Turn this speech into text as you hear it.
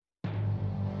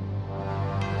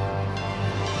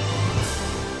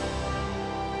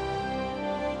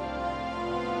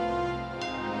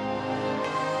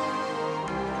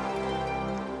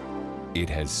It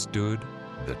has stood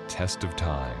the test of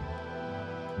time.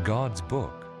 God's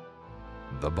book,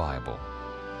 the Bible,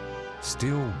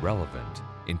 still relevant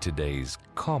in today's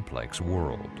complex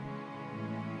world.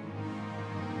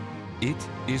 It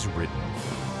is written,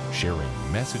 sharing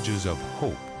messages of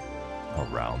hope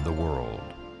around the world.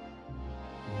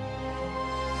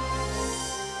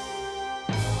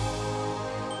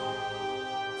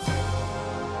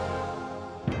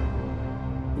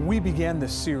 We began the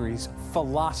series,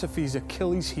 Philosophy's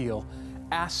Achilles Heel,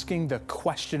 asking the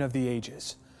question of the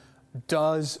ages: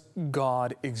 does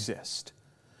God exist?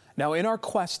 Now, in our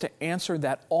quest to answer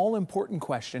that all-important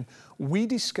question, we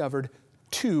discovered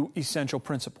two essential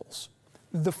principles.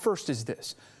 The first is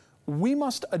this: we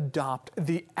must adopt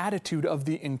the attitude of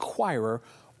the inquirer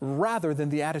rather than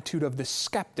the attitude of the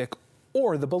skeptic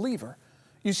or the believer.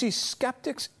 You see,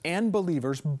 skeptics and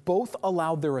believers both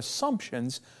allowed their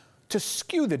assumptions to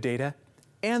skew the data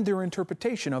and their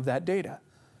interpretation of that data.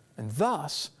 And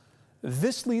thus,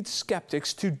 this leads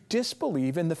skeptics to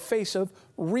disbelieve in the face of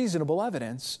reasonable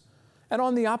evidence. And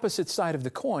on the opposite side of the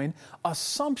coin,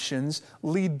 assumptions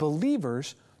lead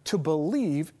believers to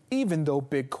believe even though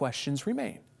big questions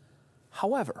remain.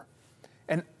 However,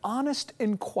 an honest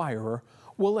inquirer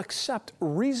will accept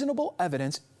reasonable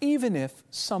evidence even if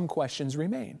some questions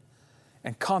remain.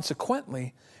 And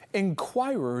consequently,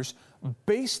 inquirers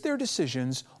base their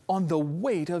decisions on the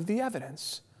weight of the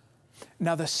evidence.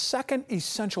 Now, the second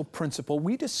essential principle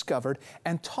we discovered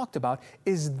and talked about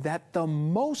is that the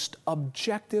most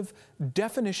objective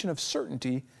definition of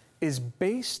certainty is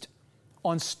based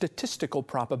on statistical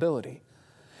probability.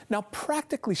 Now,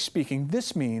 practically speaking,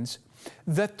 this means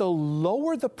that the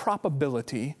lower the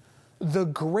probability, the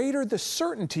greater the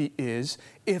certainty is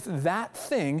if that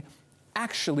thing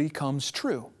actually comes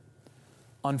true.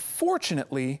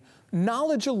 Unfortunately,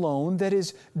 knowledge alone that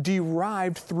is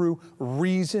derived through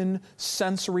reason,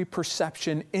 sensory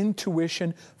perception,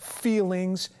 intuition,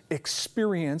 feelings,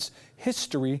 experience,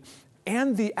 history,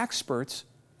 and the experts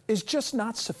is just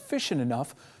not sufficient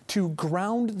enough to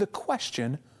ground the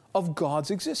question of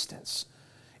God's existence.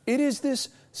 It is this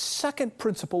second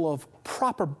principle of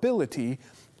probability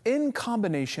in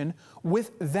combination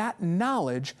with that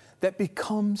knowledge that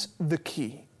becomes the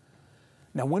key.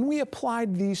 Now, when we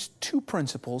applied these two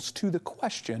principles to the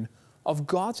question of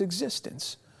God's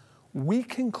existence, we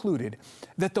concluded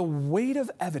that the weight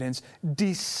of evidence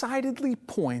decidedly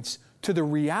points to the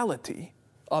reality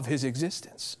of His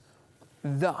existence.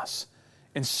 Thus,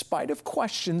 in spite of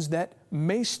questions that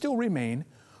may still remain,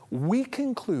 we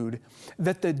conclude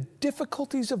that the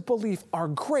difficulties of belief are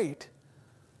great,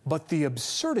 but the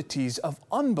absurdities of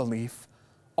unbelief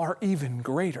are even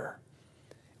greater.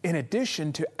 In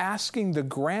addition to asking the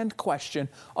grand question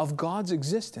of God's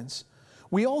existence,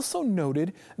 we also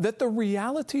noted that the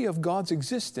reality of God's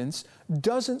existence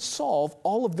doesn't solve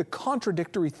all of the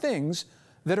contradictory things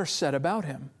that are said about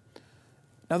Him.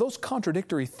 Now, those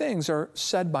contradictory things are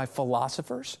said by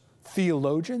philosophers,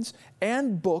 theologians,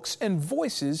 and books and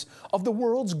voices of the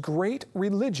world's great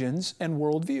religions and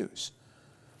worldviews.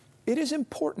 It is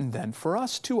important then for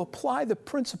us to apply the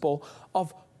principle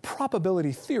of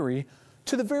probability theory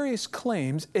to the various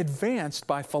claims advanced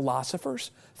by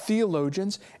philosophers,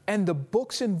 theologians, and the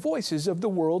books and voices of the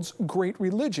world's great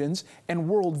religions and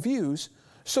worldviews,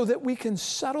 so that we can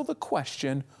settle the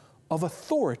question of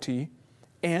authority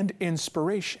and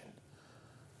inspiration.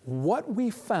 What we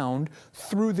found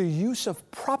through the use of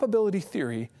probability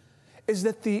theory is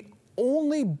that the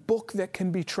only book that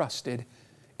can be trusted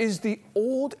is the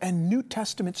Old and New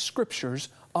Testament scriptures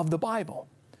of the Bible.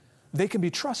 They can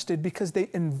be trusted because they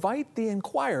invite the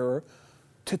inquirer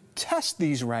to test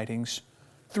these writings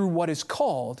through what is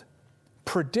called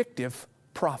predictive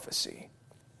prophecy.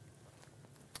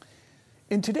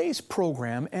 In today's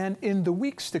program and in the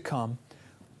weeks to come,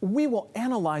 we will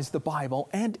analyze the Bible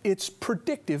and its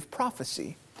predictive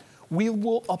prophecy. We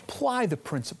will apply the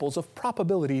principles of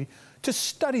probability to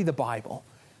study the Bible,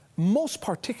 most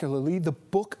particularly the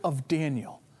book of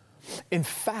Daniel. In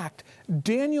fact,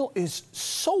 Daniel is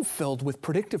so filled with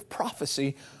predictive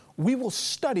prophecy, we will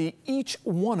study each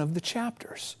one of the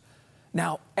chapters.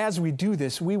 Now, as we do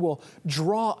this, we will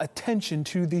draw attention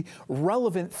to the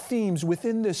relevant themes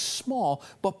within this small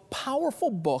but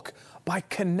powerful book by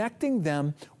connecting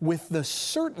them with the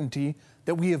certainty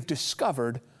that we have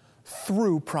discovered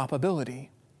through probability.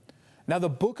 Now, the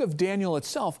book of Daniel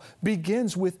itself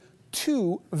begins with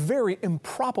two very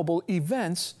improbable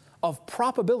events of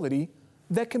probability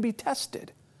that can be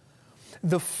tested.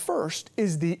 The first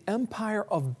is the empire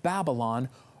of Babylon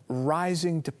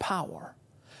rising to power.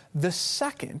 The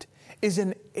second is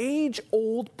an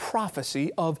age-old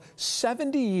prophecy of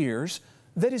 70 years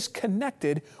that is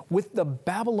connected with the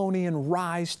Babylonian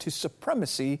rise to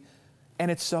supremacy and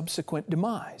its subsequent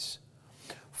demise.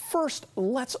 First,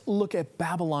 let's look at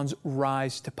Babylon's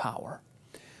rise to power.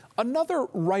 Another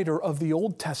writer of the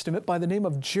Old Testament by the name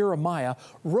of Jeremiah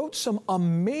wrote some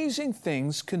amazing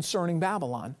things concerning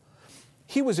Babylon.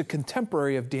 He was a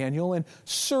contemporary of Daniel and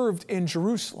served in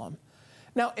Jerusalem.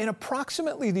 Now, in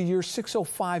approximately the year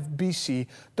 605 BC,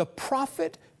 the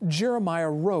prophet Jeremiah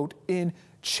wrote in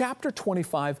chapter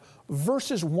 25,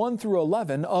 verses 1 through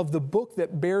 11 of the book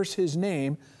that bears his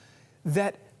name,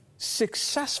 that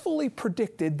successfully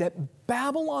predicted that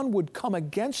Babylon would come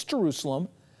against Jerusalem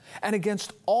and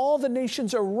against all the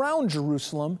nations around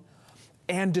Jerusalem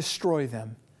and destroy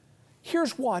them.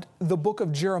 Here's what the book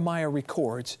of Jeremiah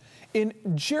records in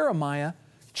Jeremiah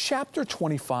chapter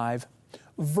 25,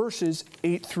 verses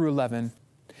 8 through 11.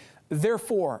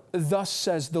 Therefore, thus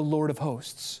says the Lord of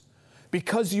hosts,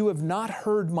 because you have not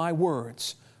heard my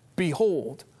words,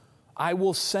 behold, I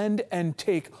will send and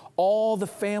take all the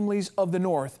families of the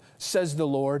north, says the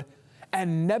Lord,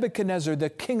 and Nebuchadnezzar, the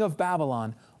king of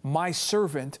Babylon, my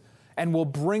servant, and will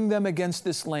bring them against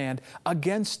this land,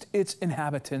 against its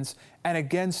inhabitants, and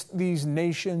against these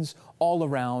nations all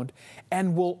around,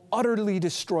 and will utterly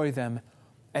destroy them,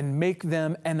 and make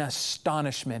them an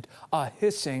astonishment, a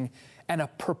hissing, and a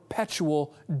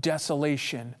perpetual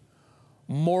desolation.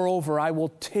 Moreover, I will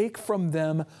take from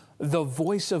them the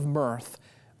voice of mirth,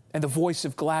 and the voice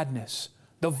of gladness,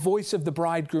 the voice of the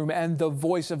bridegroom, and the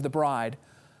voice of the bride,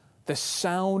 the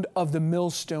sound of the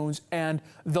millstones, and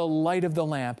the light of the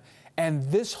lamp.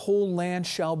 And this whole land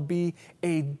shall be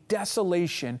a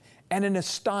desolation and an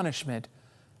astonishment.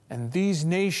 And these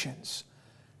nations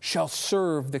shall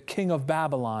serve the king of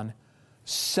Babylon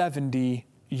 70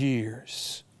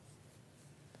 years.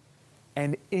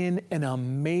 And in an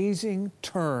amazing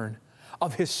turn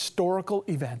of historical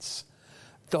events,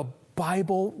 the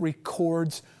Bible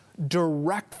records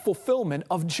direct fulfillment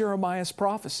of Jeremiah's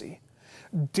prophecy.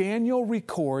 Daniel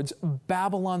records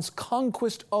Babylon's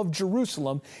conquest of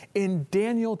Jerusalem in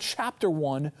Daniel chapter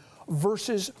 1,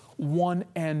 verses 1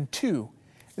 and 2.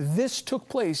 This took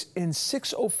place in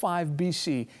 605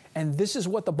 BC, and this is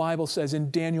what the Bible says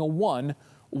in Daniel 1,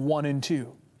 1 and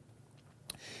 2.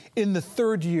 In the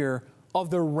third year of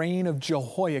the reign of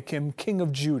Jehoiakim, king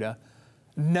of Judah,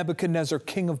 Nebuchadnezzar,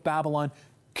 king of Babylon,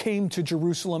 came to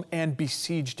Jerusalem and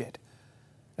besieged it.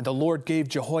 And the Lord gave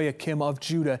Jehoiakim of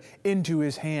Judah into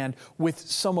his hand with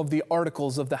some of the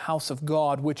articles of the house of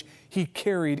God, which he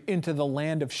carried into the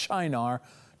land of Shinar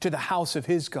to the house of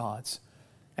his gods.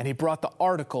 And he brought the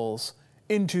articles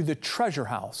into the treasure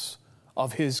house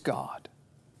of his God.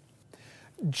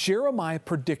 Jeremiah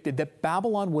predicted that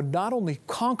Babylon would not only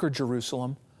conquer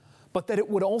Jerusalem, but that it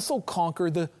would also conquer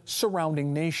the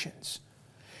surrounding nations.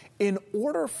 In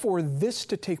order for this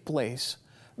to take place,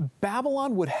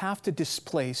 Babylon would have to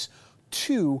displace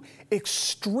two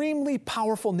extremely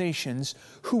powerful nations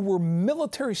who were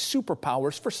military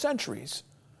superpowers for centuries.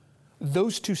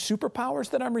 Those two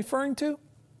superpowers that I'm referring to?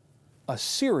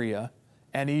 Assyria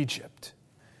and Egypt.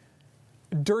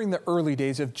 During the early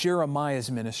days of Jeremiah's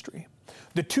ministry,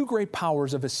 the two great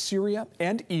powers of Assyria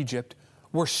and Egypt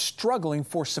were struggling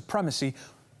for supremacy,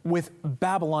 with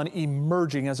Babylon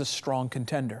emerging as a strong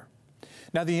contender.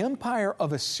 Now, the empire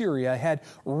of Assyria had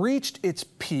reached its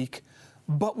peak,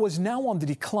 but was now on the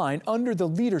decline under the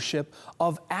leadership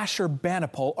of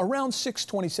Ashurbanipal around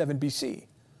 627 BC.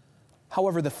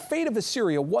 However, the fate of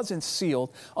Assyria wasn't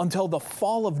sealed until the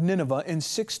fall of Nineveh in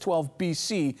 612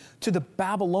 BC to the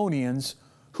Babylonians,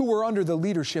 who were under the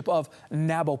leadership of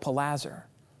Nabopolassar.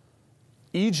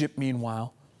 Egypt,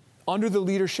 meanwhile, under the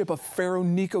leadership of Pharaoh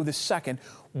Necho II,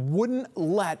 wouldn't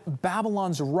let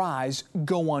Babylon's rise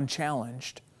go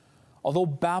unchallenged. Although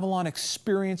Babylon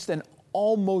experienced an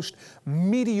almost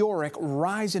meteoric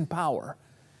rise in power,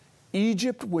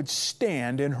 Egypt would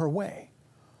stand in her way.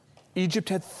 Egypt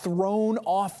had thrown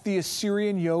off the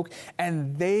Assyrian yoke,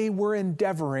 and they were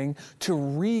endeavoring to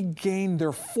regain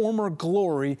their former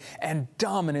glory and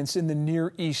dominance in the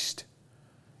Near East.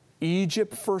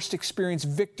 Egypt first experienced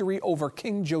victory over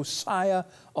King Josiah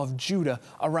of Judah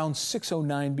around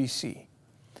 609 BC.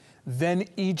 Then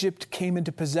Egypt came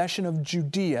into possession of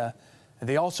Judea, and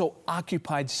they also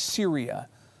occupied Syria.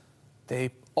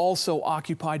 They also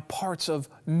occupied parts of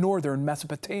northern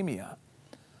Mesopotamia.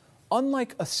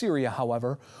 Unlike Assyria,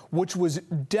 however, which was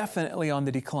definitely on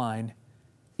the decline,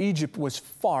 Egypt was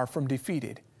far from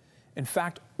defeated. In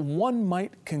fact, one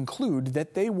might conclude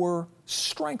that they were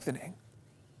strengthening.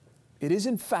 It is,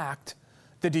 in fact,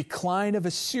 the decline of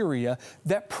Assyria,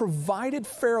 that provided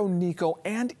Pharaoh Necho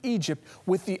and Egypt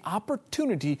with the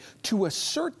opportunity to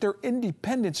assert their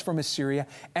independence from Assyria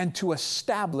and to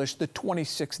establish the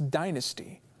 26th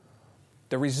dynasty.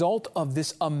 The result of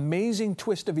this amazing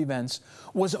twist of events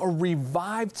was a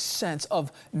revived sense of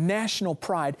national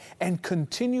pride and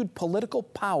continued political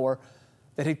power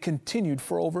that had continued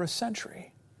for over a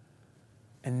century.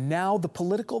 And now the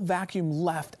political vacuum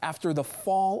left after the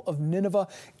fall of Nineveh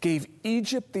gave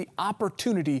Egypt the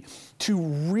opportunity to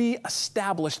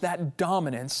reestablish that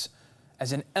dominance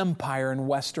as an empire in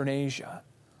Western Asia.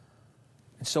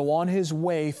 And so on his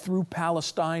way through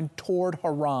Palestine toward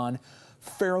Haran,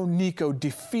 Pharaoh Necho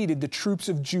defeated the troops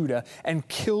of Judah and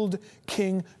killed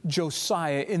King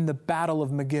Josiah in the Battle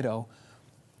of Megiddo.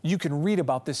 You can read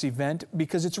about this event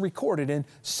because it's recorded in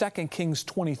 2 Kings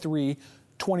 23,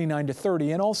 29 to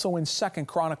 30, and also in 2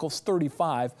 Chronicles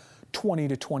 35, 20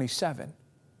 to 27.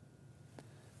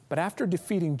 But after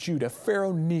defeating Judah,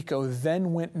 Pharaoh Necho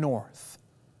then went north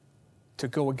to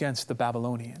go against the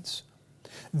Babylonians.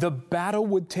 The battle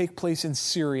would take place in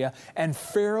Syria, and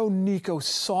Pharaoh Necho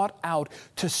sought out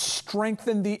to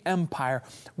strengthen the empire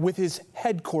with his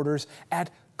headquarters at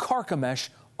Carchemish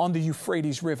on the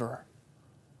Euphrates River.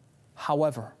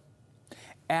 However,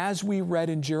 as we read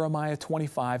in Jeremiah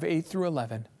 25, 8 through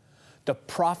 11, the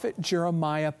prophet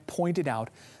Jeremiah pointed out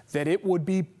that it would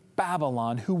be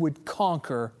Babylon who would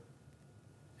conquer,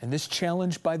 and this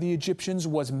challenge by the Egyptians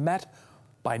was met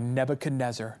by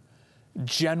Nebuchadnezzar,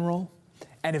 general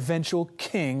and eventual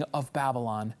king of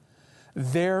Babylon.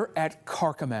 There at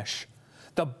Carchemish,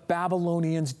 the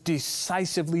Babylonians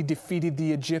decisively defeated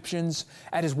the Egyptians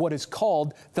at what is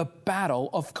called the Battle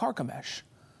of Carchemish.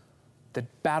 The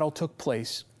battle took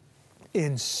place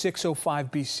in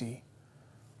 605 BC.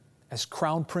 As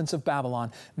crown prince of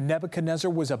Babylon,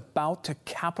 Nebuchadnezzar was about to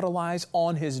capitalize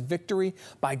on his victory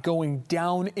by going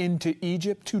down into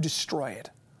Egypt to destroy it.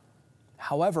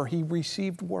 However, he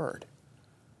received word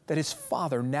that his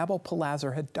father,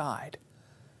 Nabopolassar, had died.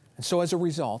 And so as a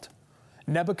result,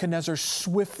 Nebuchadnezzar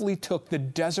swiftly took the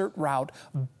desert route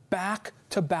back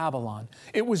to Babylon.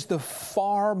 It was the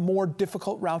far more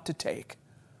difficult route to take.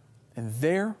 And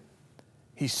there,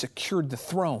 he secured the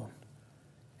throne,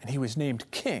 and he was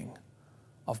named king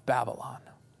of Babylon.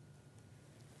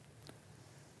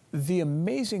 The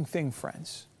amazing thing,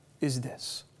 friends, is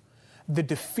this. The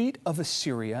defeat of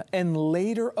Assyria and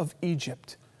later of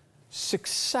Egypt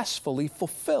successfully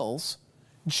fulfills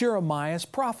Jeremiah's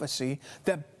prophecy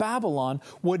that Babylon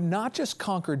would not just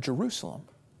conquer Jerusalem,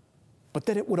 but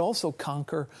that it would also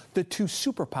conquer the two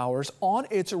superpowers on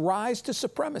its rise to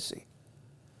supremacy.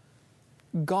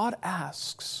 God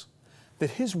asks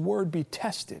that His word be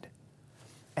tested,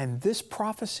 and this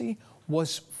prophecy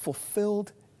was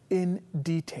fulfilled in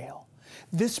detail.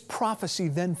 This prophecy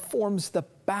then forms the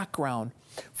background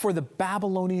for the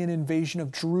Babylonian invasion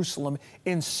of Jerusalem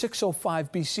in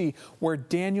 605 BC, where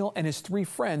Daniel and his 3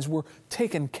 friends were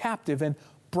taken captive and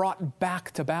brought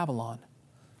back to Babylon.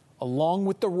 Along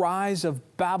with the rise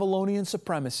of Babylonian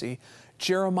supremacy,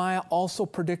 Jeremiah also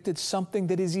predicted something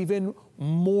that is even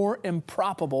more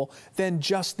improbable than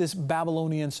just this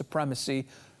Babylonian supremacy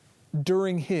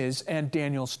during his and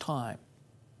Daniel's time.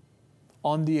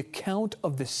 On the account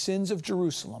of the sins of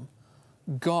Jerusalem,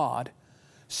 God,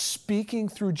 speaking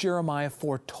through Jeremiah,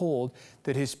 foretold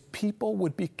that His people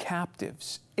would be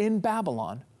captives in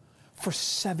Babylon for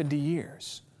 70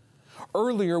 years.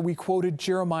 Earlier, we quoted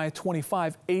Jeremiah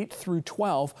 25, 8 through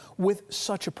 12 with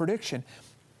such a prediction.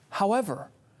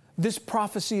 However, this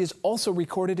prophecy is also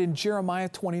recorded in Jeremiah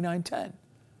 29:10.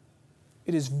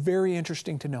 It is very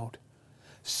interesting to note.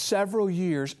 Several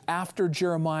years after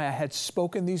Jeremiah had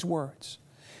spoken these words,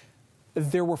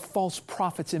 there were false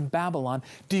prophets in Babylon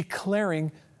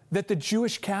declaring that the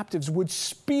Jewish captives would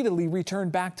speedily return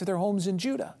back to their homes in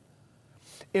Judah.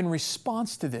 In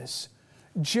response to this,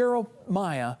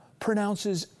 Jeremiah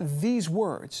pronounces these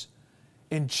words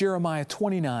in Jeremiah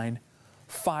 29,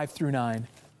 5 through 9.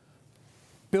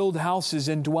 Build houses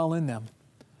and dwell in them.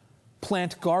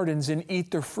 Plant gardens and eat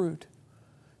their fruit.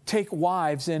 Take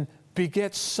wives and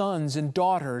beget sons and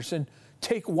daughters, and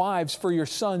take wives for your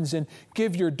sons and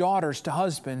give your daughters to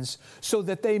husbands, so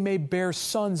that they may bear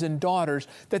sons and daughters,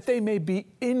 that they may be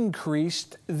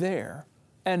increased there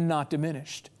and not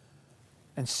diminished.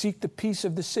 And seek the peace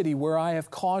of the city where I have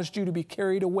caused you to be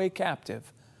carried away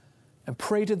captive, and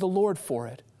pray to the Lord for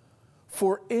it.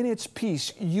 For in its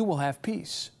peace you will have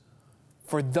peace.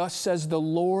 For thus says the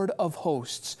Lord of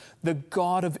hosts, the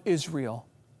God of Israel,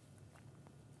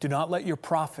 do not let your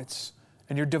prophets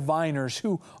and your diviners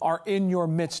who are in your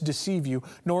midst deceive you,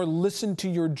 nor listen to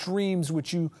your dreams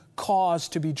which you cause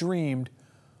to be dreamed.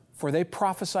 for they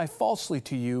prophesy falsely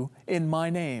to you in my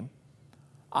name.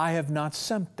 I have not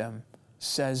sent them,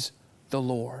 says the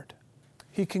Lord.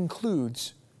 He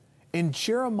concludes in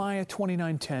Jeremiah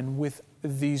 29:10 with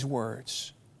these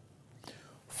words,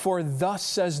 For thus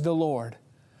says the Lord,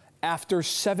 after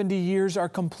 70 years are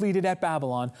completed at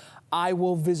Babylon, I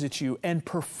will visit you and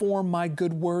perform my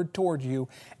good word toward you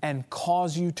and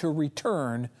cause you to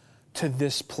return to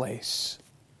this place.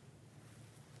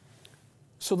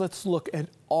 So let's look at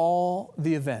all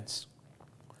the events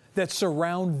that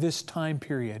surround this time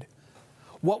period.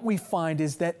 What we find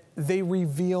is that they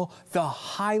reveal the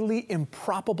highly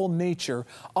improbable nature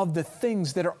of the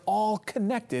things that are all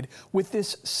connected with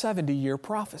this 70-year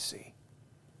prophecy.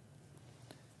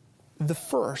 The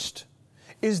first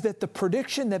is that the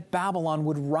prediction that Babylon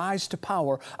would rise to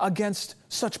power against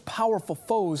such powerful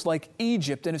foes like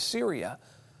Egypt and Assyria.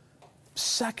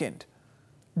 Second,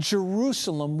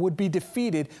 Jerusalem would be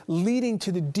defeated, leading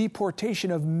to the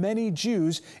deportation of many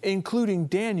Jews, including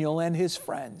Daniel and his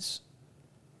friends.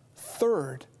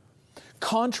 Third,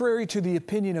 contrary to the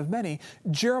opinion of many,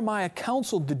 Jeremiah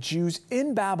counseled the Jews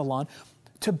in Babylon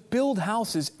to build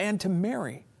houses and to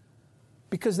marry,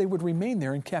 because they would remain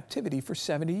there in captivity for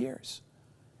 70 years.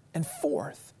 And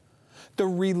fourth, the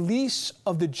release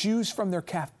of the Jews from their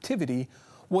captivity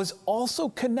was also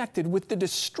connected with the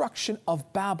destruction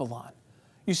of Babylon.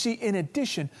 You see, in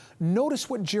addition, notice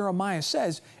what Jeremiah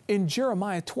says in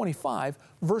Jeremiah 25,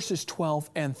 verses 12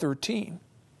 and 13.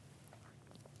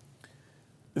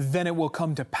 Then it will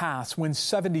come to pass, when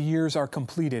 70 years are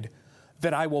completed,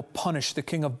 that I will punish the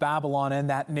king of Babylon and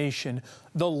that nation,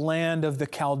 the land of the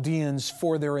Chaldeans,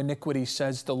 for their iniquity,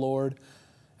 says the Lord,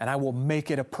 and I will make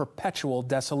it a perpetual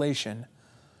desolation.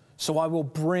 So I will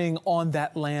bring on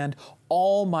that land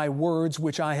all my words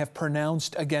which I have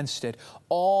pronounced against it,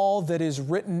 all that is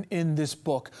written in this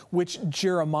book, which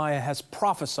Jeremiah has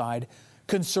prophesied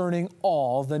concerning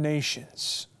all the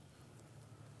nations.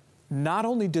 Not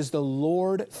only does the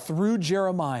Lord, through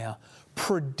Jeremiah,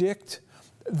 predict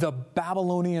the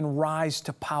Babylonian rise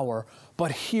to power,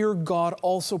 but here God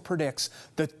also predicts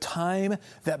the time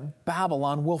that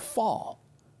Babylon will fall.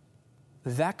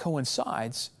 That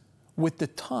coincides with the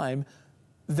time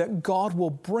that God will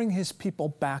bring His people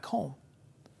back home.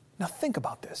 Now think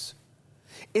about this.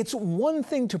 It's one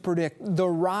thing to predict the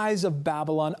rise of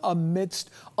Babylon amidst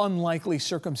unlikely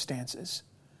circumstances.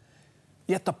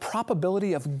 Yet the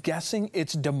probability of guessing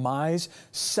its demise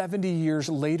 70 years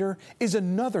later is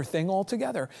another thing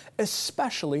altogether,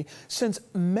 especially since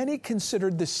many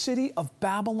considered the city of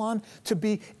Babylon to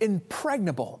be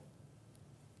impregnable.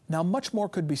 Now, much more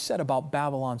could be said about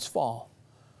Babylon's fall,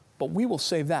 but we will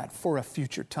save that for a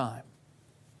future time.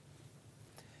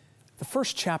 The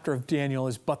first chapter of Daniel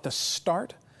is but the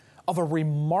start of a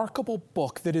remarkable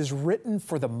book that is written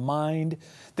for the mind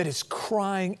that is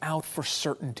crying out for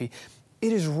certainty.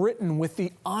 It is written with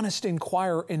the honest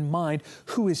inquirer in mind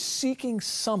who is seeking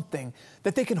something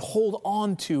that they can hold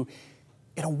on to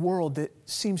in a world that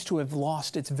seems to have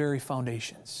lost its very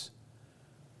foundations.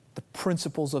 The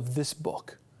principles of this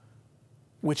book,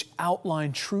 which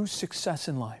outline true success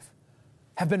in life,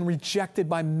 have been rejected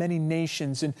by many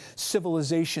nations and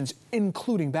civilizations,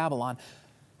 including Babylon.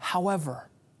 However,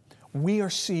 we are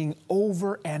seeing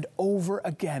over and over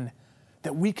again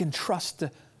that we can trust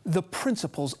the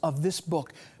principles of this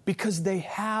book because they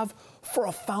have for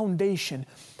a foundation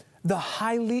the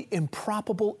highly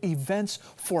improbable events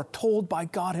foretold by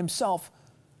God Himself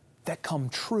that come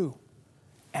true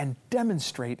and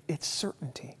demonstrate its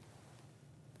certainty.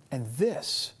 And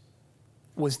this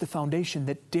was the foundation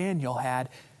that Daniel had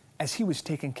as he was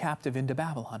taken captive into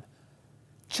Babylon.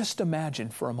 Just imagine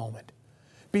for a moment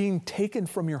being taken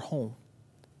from your home,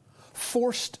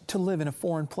 forced to live in a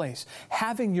foreign place,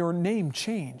 having your name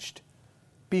changed,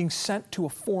 being sent to a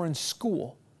foreign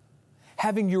school,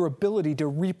 having your ability to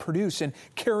reproduce and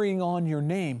carrying on your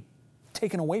name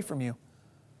taken away from you,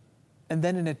 and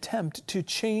then an attempt to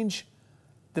change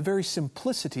the very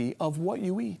simplicity of what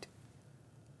you eat.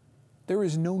 There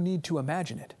is no need to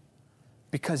imagine it,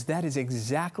 because that is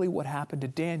exactly what happened to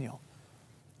Daniel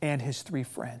and his three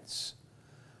friends.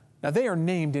 Now, they are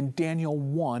named in Daniel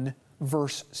 1,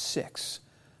 verse 6.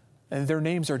 And their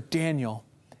names are Daniel,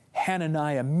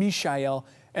 Hananiah, Mishael,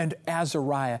 and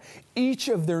Azariah. Each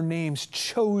of their names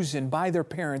chosen by their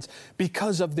parents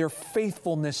because of their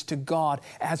faithfulness to God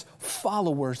as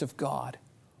followers of God.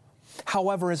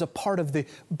 However, as a part of the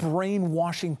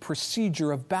brainwashing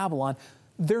procedure of Babylon,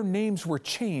 their names were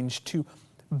changed to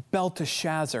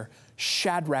Belteshazzar,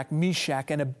 Shadrach, Meshach,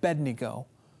 and Abednego.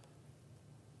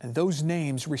 And those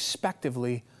names,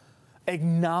 respectively,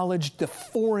 acknowledged the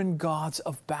foreign gods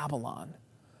of Babylon.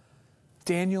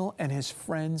 Daniel and his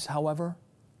friends, however,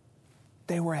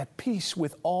 they were at peace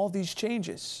with all these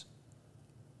changes.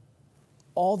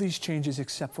 All these changes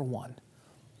except for one.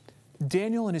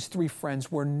 Daniel and his three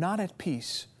friends were not at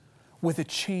peace with a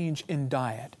change in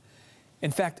diet.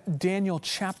 In fact, Daniel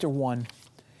chapter 1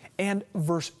 and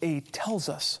verse 8 tells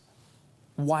us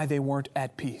why they weren't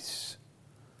at peace.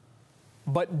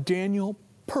 But Daniel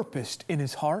purposed in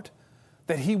his heart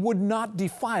that he would not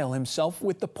defile himself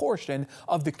with the portion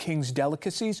of the king's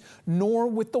delicacies, nor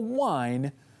with the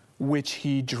wine which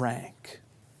he drank.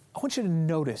 I want you to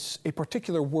notice a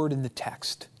particular word in the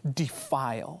text,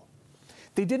 defile.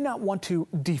 They did not want to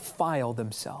defile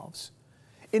themselves.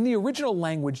 In the original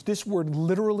language, this word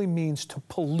literally means to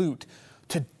pollute,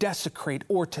 to desecrate,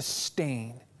 or to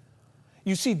stain.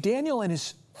 You see, Daniel and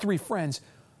his three friends,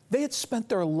 they had spent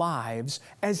their lives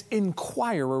as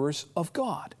inquirers of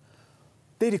God.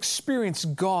 They'd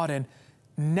experienced God, and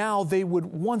now they would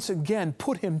once again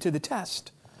put him to the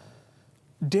test.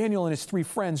 Daniel and his three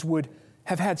friends would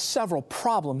have had several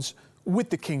problems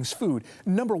with the king's food.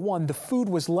 Number one, the food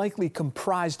was likely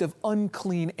comprised of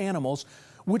unclean animals,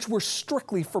 which were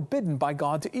strictly forbidden by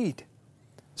God to eat.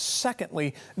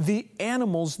 Secondly, the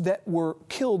animals that were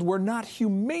killed were not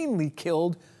humanely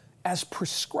killed as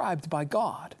prescribed by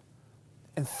God.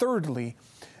 And thirdly,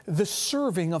 the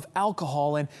serving of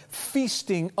alcohol and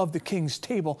feasting of the king's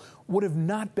table would have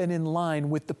not been in line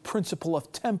with the principle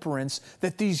of temperance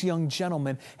that these young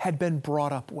gentlemen had been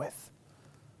brought up with.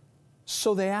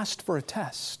 So they asked for a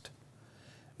test.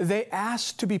 They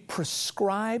asked to be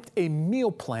prescribed a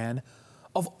meal plan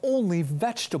of only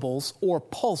vegetables, or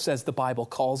pulse as the Bible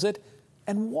calls it,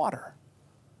 and water.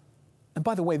 And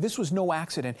by the way, this was no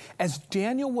accident, as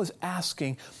Daniel was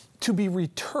asking to be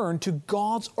returned to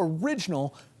God's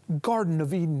original Garden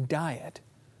of Eden diet.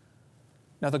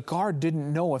 Now, the guard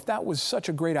didn't know if that was such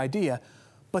a great idea,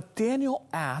 but Daniel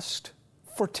asked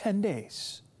for 10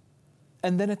 days,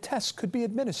 and then a test could be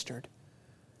administered.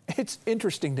 It's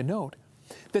interesting to note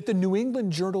that the New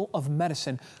England Journal of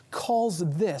Medicine calls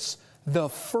this the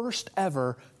first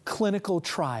ever clinical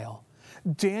trial.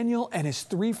 Daniel and his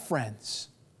three friends,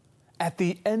 at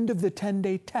the end of the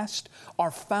 10-day test,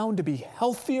 are found to be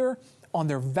healthier on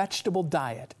their vegetable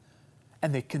diet,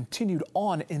 and they continued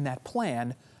on in that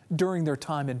plan during their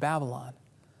time in Babylon.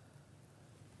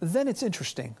 Then it's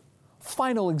interesting.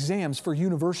 Final exams for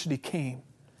university came,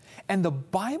 and the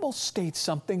Bible states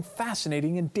something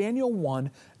fascinating in Daniel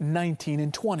 1:19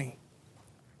 and 20.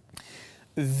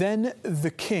 Then the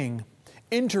king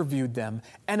interviewed them,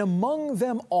 and among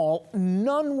them all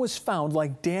none was found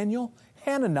like Daniel,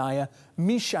 Hananiah,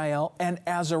 Mishael, and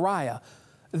Azariah.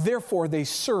 Therefore they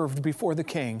served before the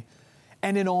king,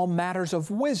 and in all matters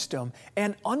of wisdom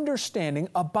and understanding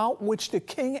about which the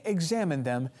king examined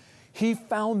them, he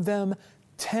found them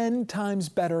 10 times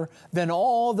better than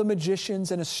all the magicians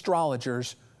and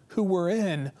astrologers who were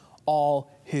in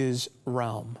all his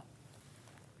realm.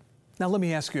 Now let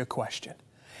me ask you a question.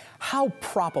 How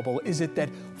probable is it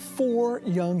that 4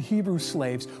 young Hebrew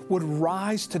slaves would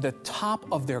rise to the top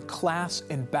of their class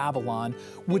in Babylon,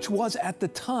 which was at the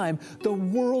time the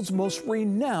world's most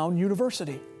renowned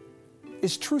university?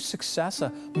 Is true success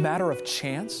a matter of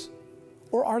chance,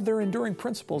 or are there enduring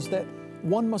principles that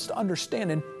one must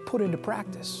understand and put into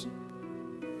practice?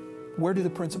 Where do the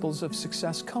principles of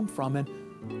success come from,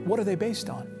 and what are they based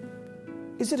on?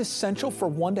 Is it essential for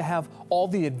one to have all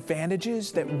the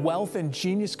advantages that wealth and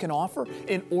genius can offer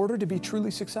in order to be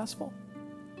truly successful?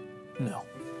 No.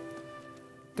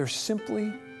 There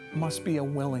simply must be a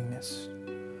willingness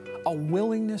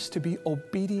to be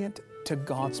obedient to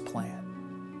God's plan.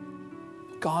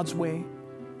 God's way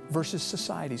versus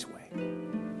society's way.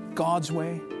 God's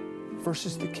way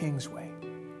versus the king's way.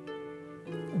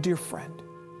 Dear friend,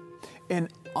 an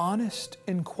honest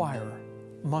inquirer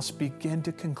must begin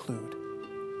to conclude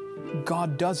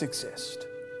God does exist,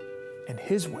 and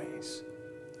His ways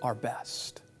are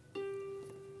best.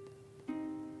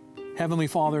 Heavenly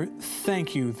Father,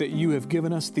 thank you that you have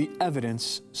given us the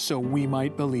evidence so we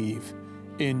might believe.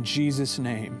 In Jesus'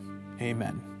 name,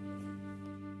 amen.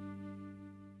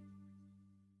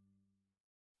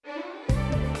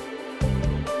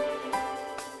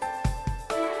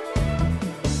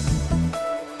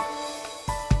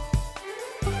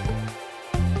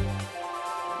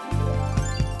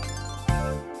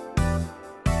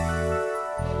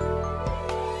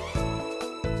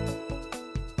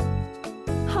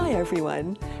 Hi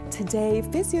everyone. Today,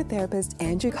 physiotherapist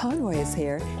Andrew Conroy is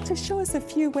here to show us a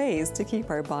few ways to keep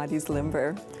our bodies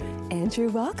limber. Andrew,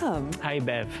 welcome. Hi,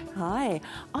 Bev. Hi.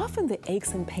 Often the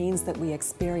aches and pains that we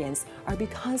experience are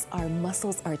because our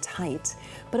muscles are tight.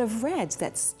 But I've read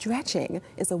that stretching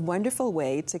is a wonderful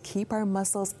way to keep our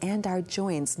muscles and our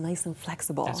joints nice and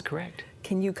flexible. That's correct.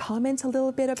 Can you comment a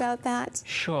little bit about that?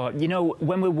 Sure. You know,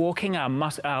 when we're walking,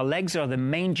 our legs are the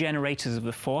main generators of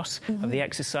the force of the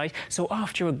exercise. So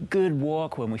after a good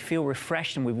walk, when we feel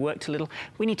refreshed and we've worked a little,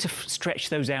 we need to stretch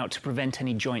those out to prevent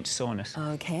any joint soreness.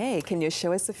 Okay. Can you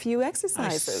show us a few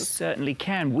exercises? I certainly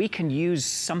can. We can use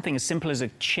something as simple as a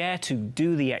chair to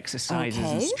do the exercises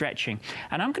and stretching.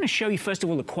 And I'm going to show you, first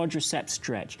of all, the quadriceps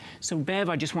stretch. So,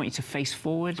 Bev, I just want you to face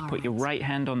forward, put your right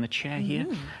hand on the chair here.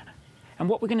 And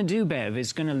what we're going to do, Bev,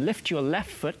 is going to lift your left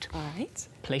foot,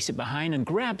 place it behind and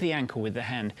grab the ankle with the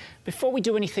hand. Before we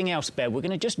do anything else, Bev, we're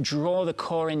going to just draw the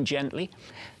core in gently.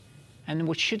 And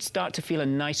we should start to feel a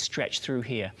nice stretch through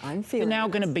here. I'm feeling We're now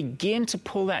going to begin to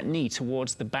pull that knee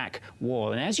towards the back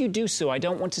wall. And as you do so, I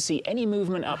don't want to see any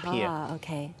movement up here.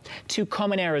 Okay. Two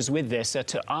common errors with this are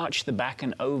to arch the back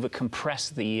and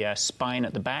over-compress the spine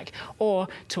at the back, or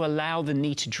to allow the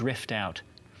knee to drift out.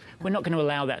 We're not going to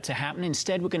allow that to happen.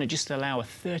 Instead, we're going to just allow a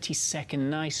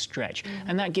 30-second nice stretch.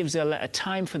 And that gives a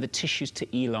time for the tissues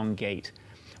to elongate.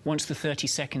 Once the 30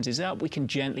 seconds is up, we can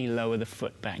gently lower the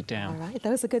foot back down. All right,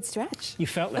 that was a good stretch. You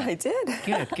felt that? I did.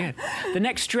 Good, good. The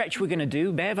next stretch we're going to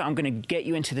do, Bev, I'm going to get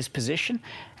you into this position,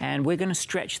 and we're going to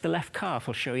stretch the left calf.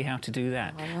 I'll show you how to do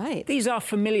that. All right. These are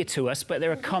familiar to us, but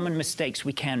there are common mistakes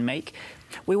we can make.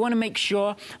 We want to make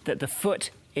sure that the foot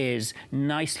is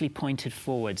nicely pointed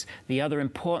forwards. The other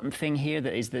important thing here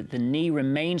is that the knee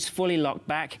remains fully locked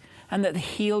back and that the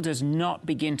heel does not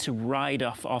begin to ride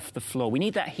off the floor. We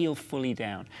need that heel fully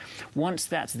down. Once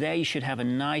that's there, you should have a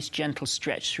nice gentle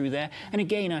stretch through there. And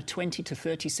again, our 20 to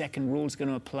 30 second rule is going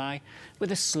to apply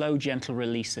with a slow, gentle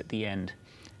release at the end.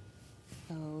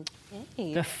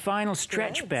 Okay. The final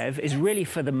stretch, Bev, is really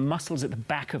for the muscles at the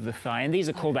back of the thigh, and these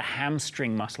are called the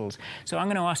hamstring muscles. So I'm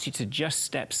going to ask you to just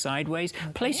step sideways.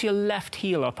 Place your left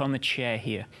heel up on the chair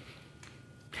here.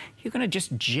 You're going to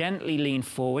just gently lean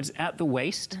forwards at the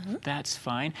waist. That's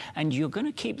fine. And you're going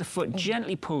to keep the foot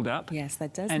gently pulled up. Yes,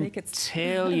 that does make it...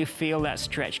 Until you feel that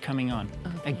stretch coming on.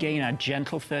 Again, our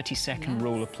gentle 30-second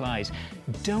rule applies.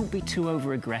 Don't be too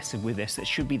over-aggressive with this. That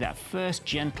should be that first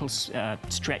gentle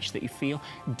stretch that you feel.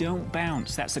 Don't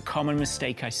bounce. That's a common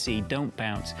mistake I see. Don't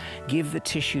bounce. Give the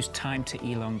tissues time to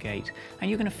elongate.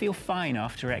 And you're going to feel fine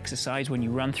after exercise when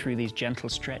you run through these gentle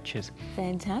stretches.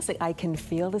 Fantastic. I can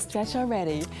feel the stretch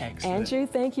already. Excellent. Andrew,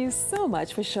 thank you so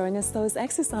much for showing us those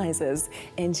exercises.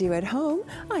 And you at home,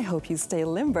 I hope you stay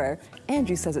limber.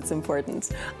 Andrew says it's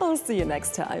important. I'll see you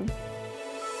next time.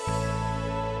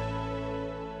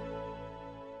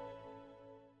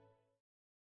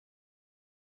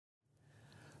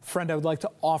 Friend, I would like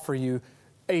to offer you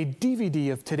a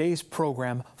DVD of today's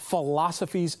program,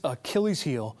 Philosophy's Achilles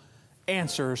Heel,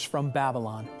 Answers from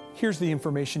Babylon. Here's the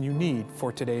information you need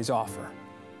for today's offer.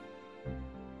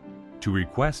 To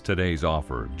request today's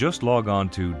offer, just log on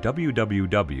to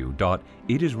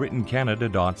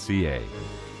www.itiswrittencanada.ca.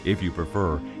 If you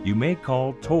prefer, you may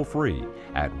call toll-free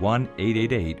at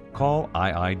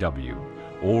 1-888-CALL-IIW.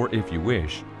 Or if you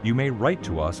wish, you may write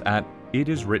to us at It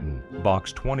Is Written,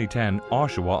 Box 2010,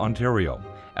 Oshawa, Ontario,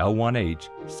 L1H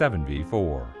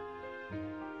 7V4.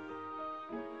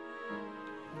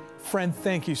 Friend,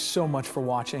 thank you so much for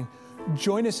watching.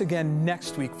 Join us again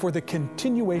next week for the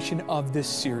continuation of this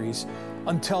series.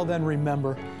 Until then,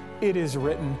 remember, it is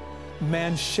written,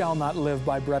 man shall not live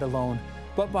by bread alone,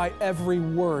 but by every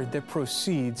word that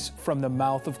proceeds from the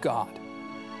mouth of God.